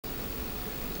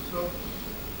So,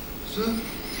 sir,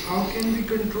 how can we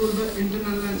control the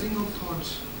internalizing of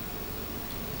thoughts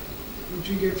which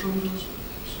we get from those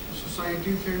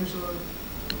society, friends, or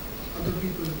other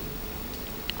people?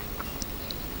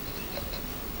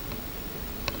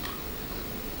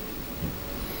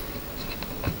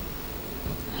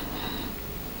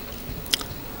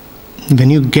 When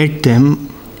you get them,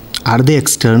 are they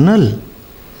external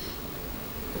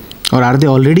or are they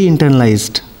already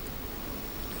internalized?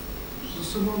 So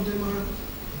some of them are,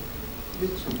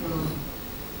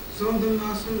 some of them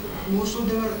are, most of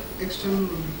them are external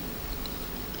only.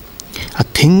 A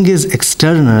thing is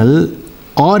external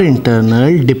or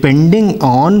internal depending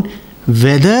on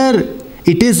whether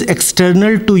it is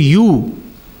external to you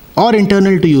or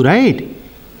internal to you, right?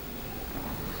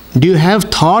 Do you have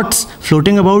thoughts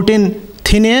floating about in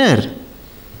thin air?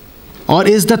 Or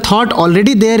is the thought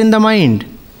already there in the mind?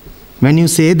 When you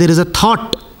say there is a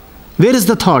thought, where is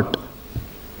the thought?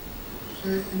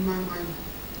 In my mind.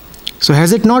 So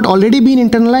has it not already been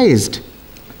internalized?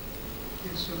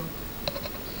 Yes, sir.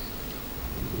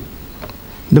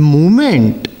 The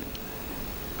moment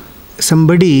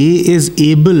somebody is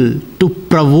able to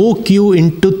provoke you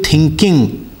into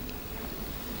thinking,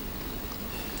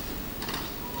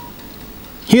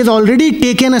 he has already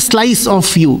taken a slice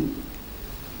of you.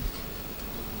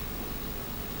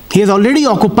 He has already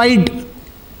occupied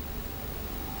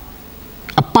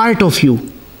a part of you.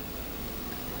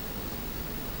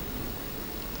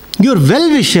 Your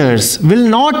well-wishers will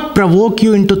not provoke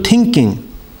you into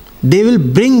thinking. They will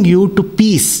bring you to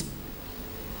peace.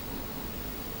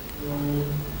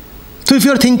 So if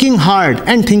you are thinking hard,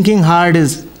 and thinking hard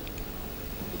is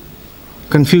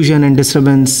confusion and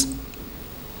disturbance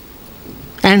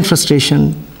and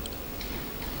frustration.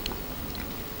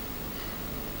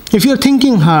 If you are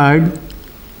thinking hard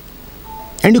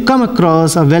and you come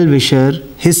across a well-wisher,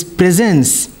 his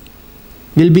presence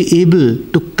will be able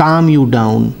to calm you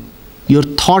down. Your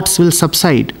thoughts will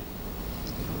subside.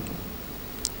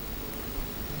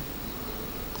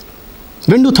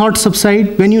 When do thoughts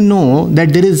subside? When you know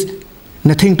that there is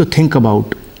nothing to think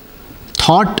about.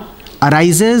 Thought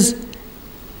arises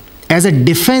as a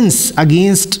defense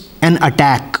against an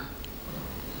attack.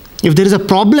 If there is a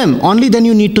problem, only then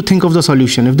you need to think of the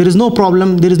solution. If there is no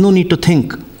problem, there is no need to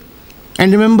think.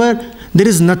 And remember, there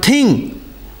is nothing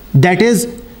that is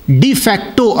de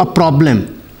facto a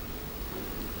problem.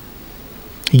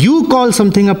 You call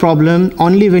something a problem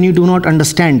only when you do not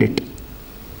understand it.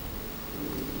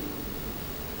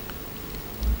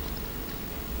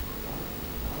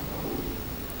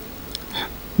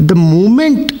 The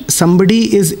moment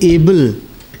somebody is able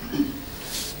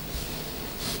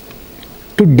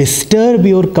to disturb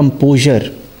your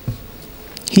composure,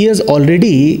 he has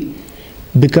already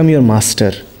become your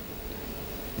master.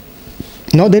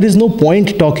 Now there is no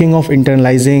point talking of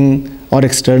internalizing or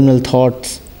external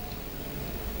thoughts.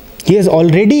 He has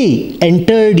already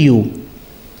entered you.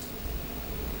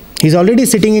 He is already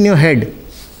sitting in your head.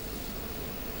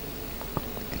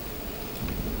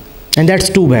 And that's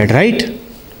too bad, right?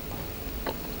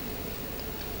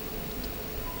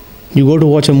 You go to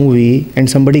watch a movie and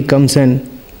somebody comes and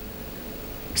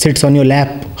sits on your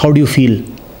lap. How do you feel?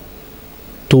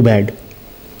 Too bad.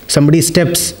 Somebody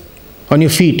steps on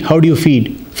your feet. How do you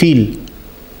feel?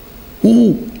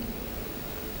 Ooh.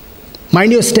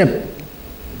 Mind your step.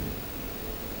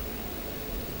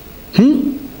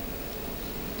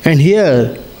 And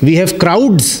here we have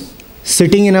crowds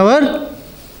sitting in our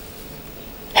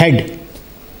head.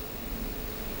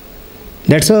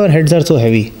 That's why our heads are so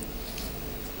heavy.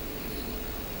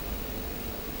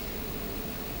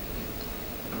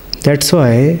 That's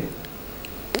why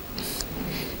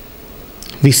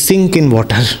we sink in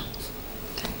water.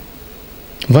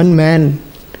 One man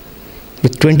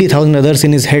with 20,000 others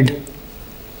in his head.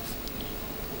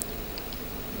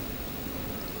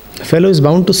 The fellow is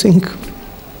bound to sink.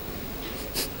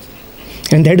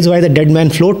 And that is why the dead man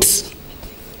floats.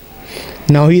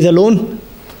 Now he is alone.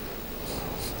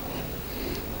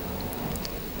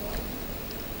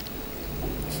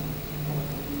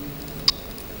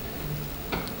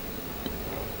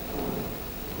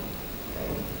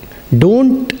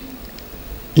 Don't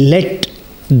let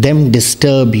them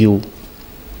disturb you.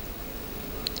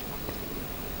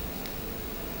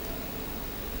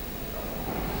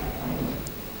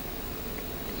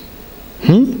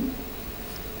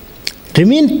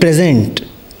 Remain present.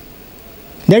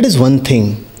 That is one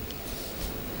thing.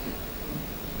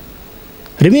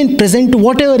 Remain present to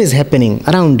whatever is happening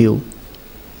around you.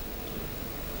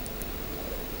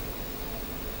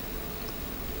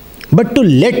 But to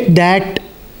let that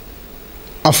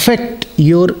affect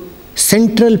your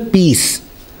central peace,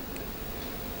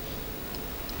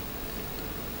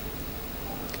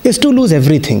 is to lose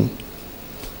everything.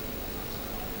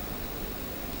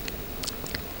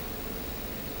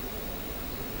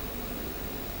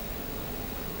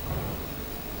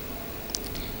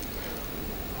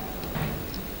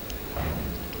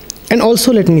 And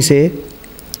also let me say,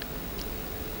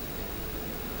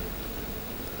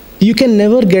 you can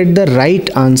never get the right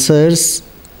answers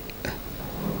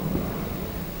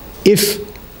if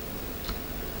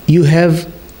you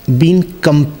have been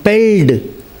compelled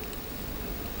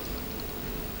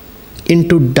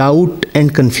into doubt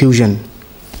and confusion.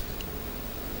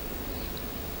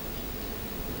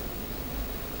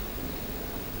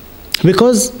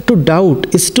 Because to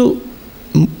doubt is to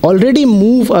already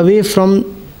move away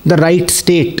from the right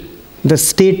state, the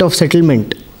state of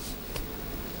settlement,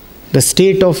 the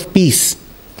state of peace.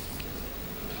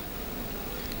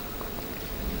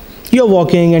 You're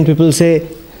walking and people say,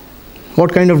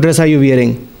 "What kind of dress are you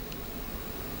wearing?"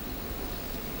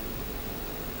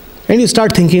 And you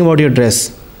start thinking about your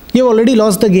dress. You've already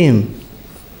lost the game.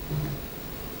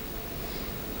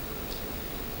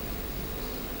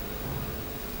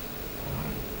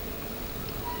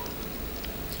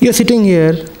 You're sitting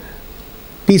here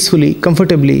peacefully,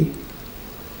 comfortably,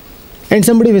 and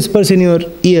somebody whispers in your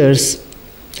ears,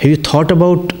 "Have you thought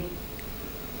about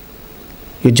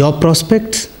your job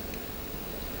prospects?"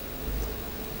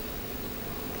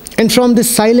 And from this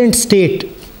silent state,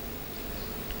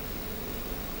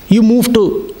 you move to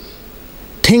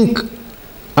think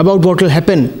about what will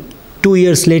happen 2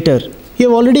 years later. You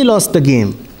have already lost the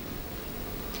game.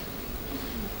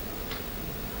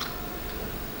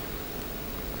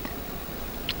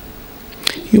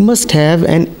 You must have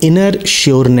an inner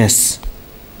sureness.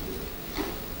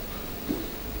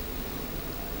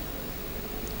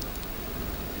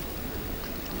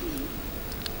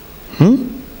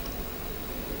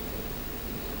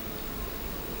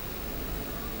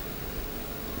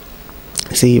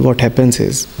 See, what happens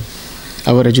is,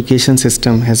 our education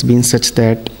system has been such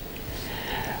that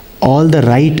all the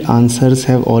right answers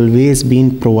have always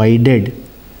been provided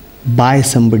by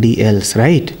somebody else,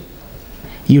 right?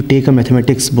 You take a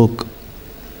mathematics book,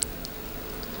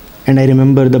 and I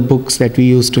remember the books that we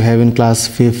used to have in class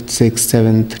 5th, 6th,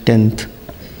 7th, 10th.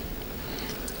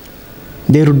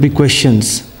 There would be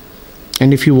questions,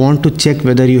 and if you want to check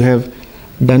whether you have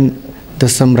done the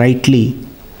sum rightly,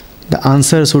 the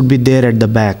answers would be there at the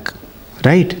back,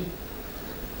 right?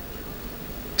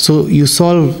 So you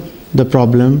solve the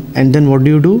problem, and then what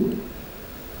do?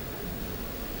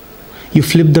 You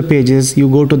flip the pages, you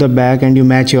go to the back, and you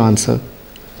match your answer.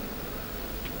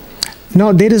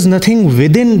 Now, there is nothing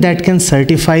within that can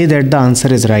certify that the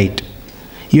answer is right.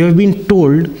 You have been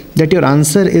told that your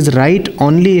answer is right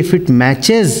only if it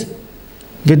matches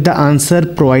with the answer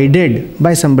provided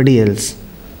by somebody else.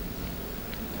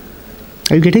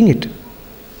 Are you getting it?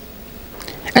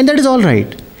 And that is all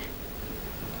right.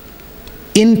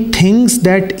 In things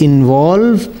that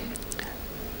involve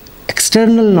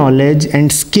external knowledge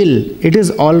and skill, it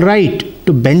is all right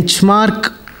to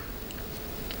benchmark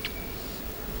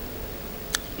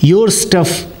your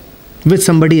stuff with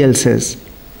somebody else's,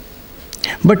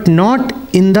 but not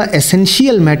in the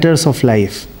essential matters of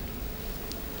life.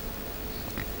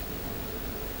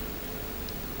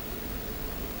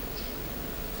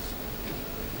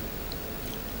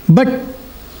 But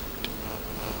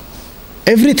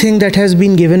everything that has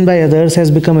been given by others has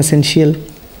become essential.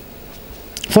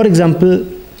 For example,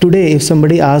 today if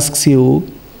somebody asks you,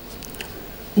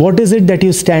 what is it that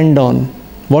you stand on?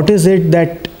 What is it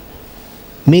that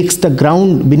makes the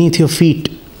ground beneath your feet?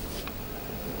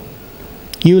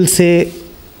 You will say,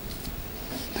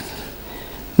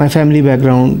 my family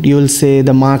background. You will say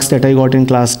the marks that I got in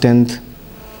class 10th.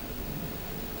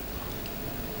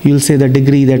 You will say the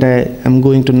degree that I am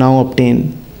going to now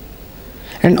obtain.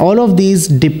 And all of these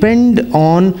depend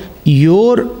on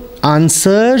your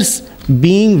answers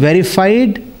being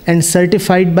verified and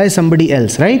certified by somebody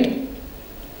else, right?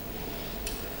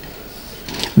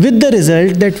 With the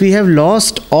result that we have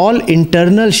lost all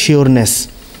internal sureness.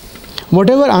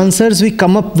 Whatever answers we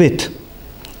come up with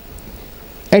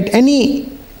at any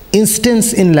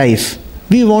instance in life,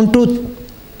 we want to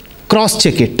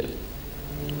cross-check it.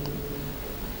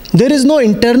 There is no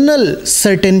internal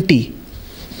certainty.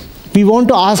 We want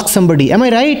to ask somebody, am I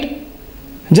right?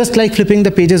 Just like flipping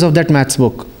the pages of that maths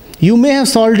book. You may have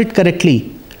solved it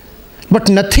correctly, but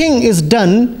nothing is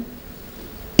done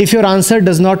if your answer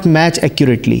does not match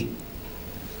accurately.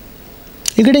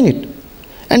 You're getting it?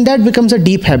 And that becomes a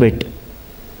deep habit.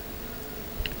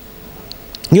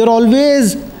 You're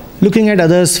always looking at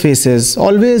others' faces,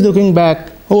 always looking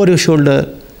back over your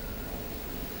shoulder.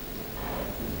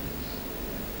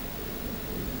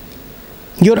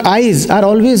 Your eyes are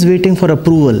always waiting for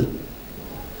approval.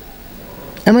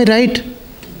 Am I right?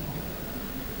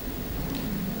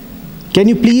 Can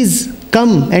you please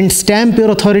come and stamp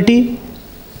your authority?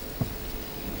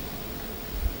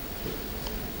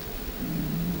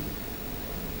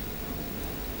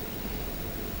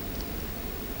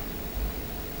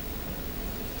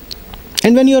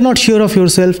 And when you are not sure of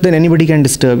yourself, then anybody can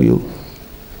disturb you.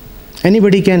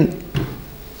 Anybody can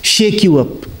shake you up.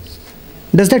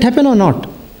 Does that happen or not?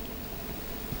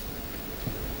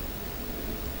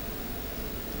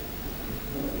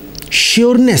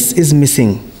 Sureness is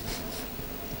missing.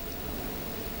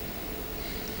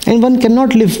 And one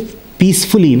cannot live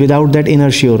peacefully without that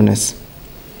inner sureness.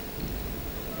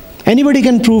 Anybody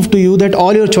can prove to you that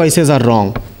all your choices are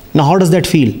wrong. Now, how does that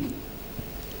feel?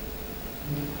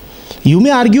 You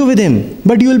may argue with him,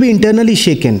 but you will be internally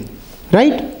shaken,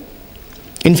 right?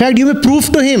 In fact, you may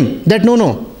prove to him that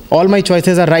no, all my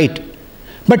choices are right.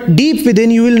 But deep within,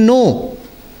 you will know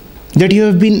that you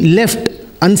have been left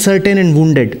uncertain and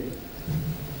wounded.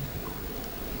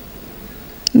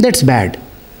 That's bad.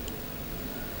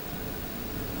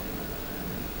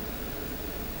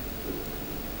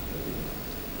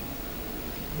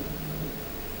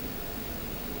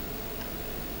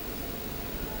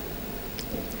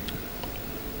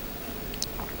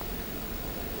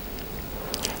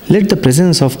 Let the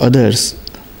presence of others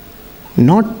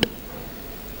not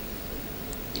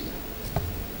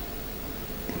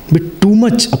be too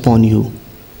much upon you.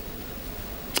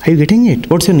 Are you getting it?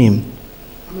 What's your name?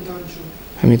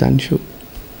 Amitanshu.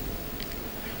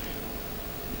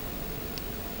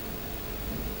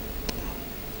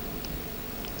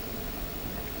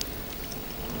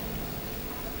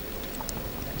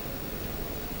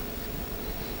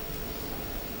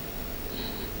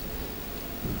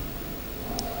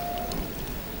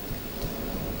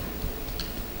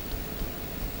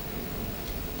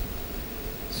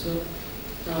 So,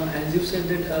 as you said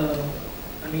that,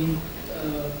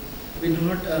 we do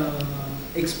not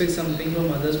expect something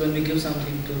from others when we give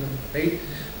something to them, right?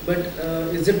 But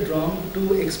is it wrong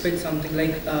to expect something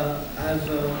like I've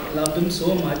loved him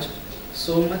so much,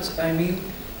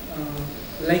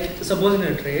 like suppose in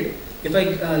a trade, if I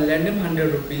lend him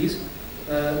 100 rupees,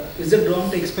 is it wrong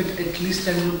to expect at least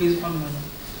 10 rupees from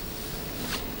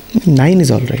him? 9 is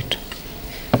all right.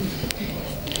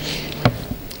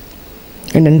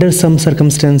 And under some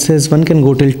circumstances, one can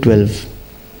go till 12.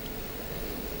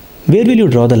 Where will you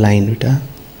draw the line, Vita?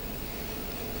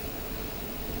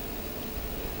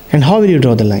 And how will you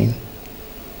draw the line?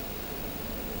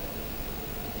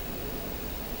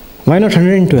 Why not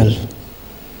 112?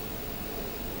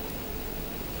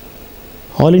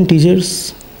 All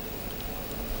integers.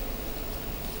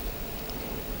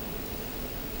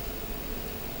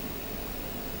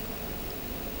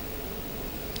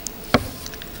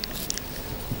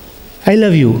 I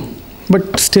love you,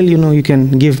 but still, you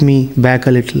can give me back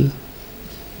a little.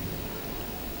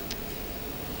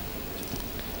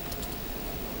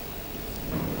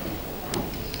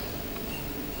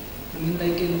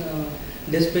 Like in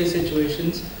desperate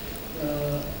situations,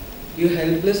 you're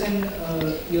helpless and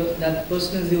that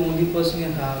person is the only person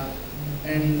you have.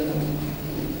 And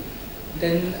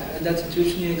then that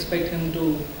situation you expect him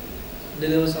to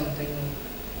deliver something,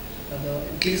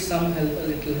 at least some help, a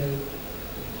little help.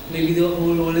 Maybe the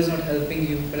whole world is not helping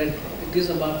you, but at least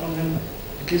apart from him,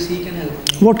 at least he can help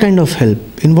you. What kind of help?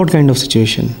 In what kind of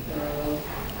situation?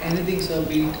 Anything, sir,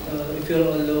 be it if you're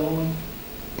alone,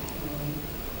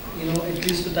 at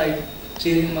least to try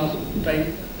cheer him up.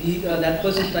 That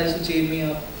person tries to cheer me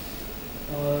up.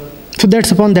 So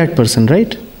that's upon that person,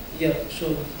 right? Yeah,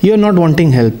 sure. You are not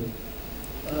wanting help.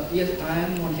 Yes, I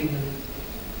am wanting help.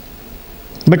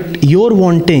 But your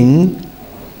wanting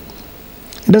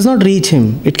does not reach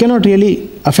him. It cannot really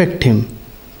affect him.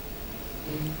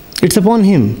 It's upon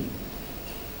him.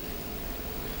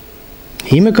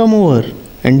 He may come over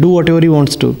and do whatever he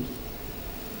wants to.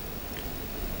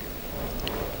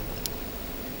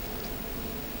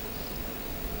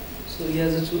 So he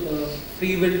has a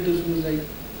free will to choose, right?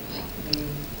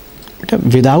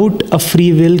 Without a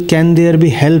free will, can there be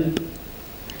help?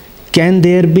 Can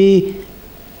there be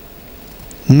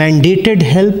mandated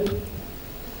help?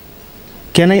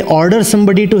 Can I order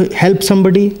somebody to help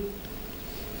somebody?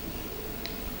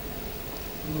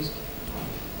 No, sir.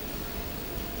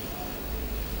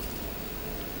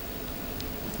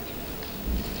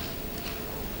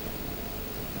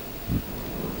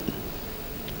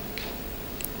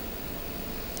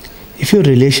 If your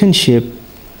relationship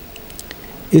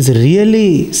is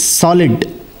really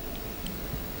solid,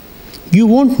 you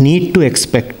won't need to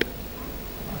expect.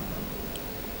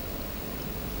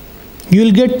 you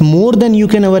will get more than you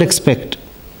can ever expect.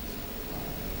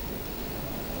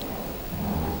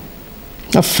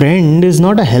 A friend is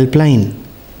not a helpline,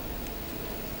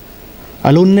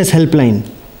 a loneliness helpline.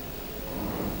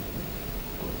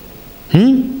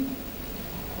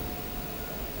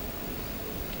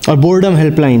 Or boredom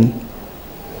helpline,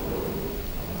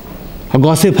 a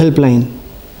gossip helpline.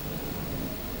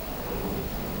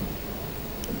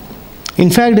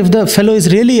 In fact, if the fellow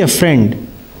is really a friend,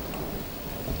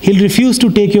 he'll refuse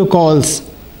to take your calls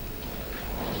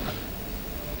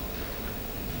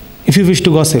if you wish to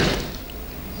gossip.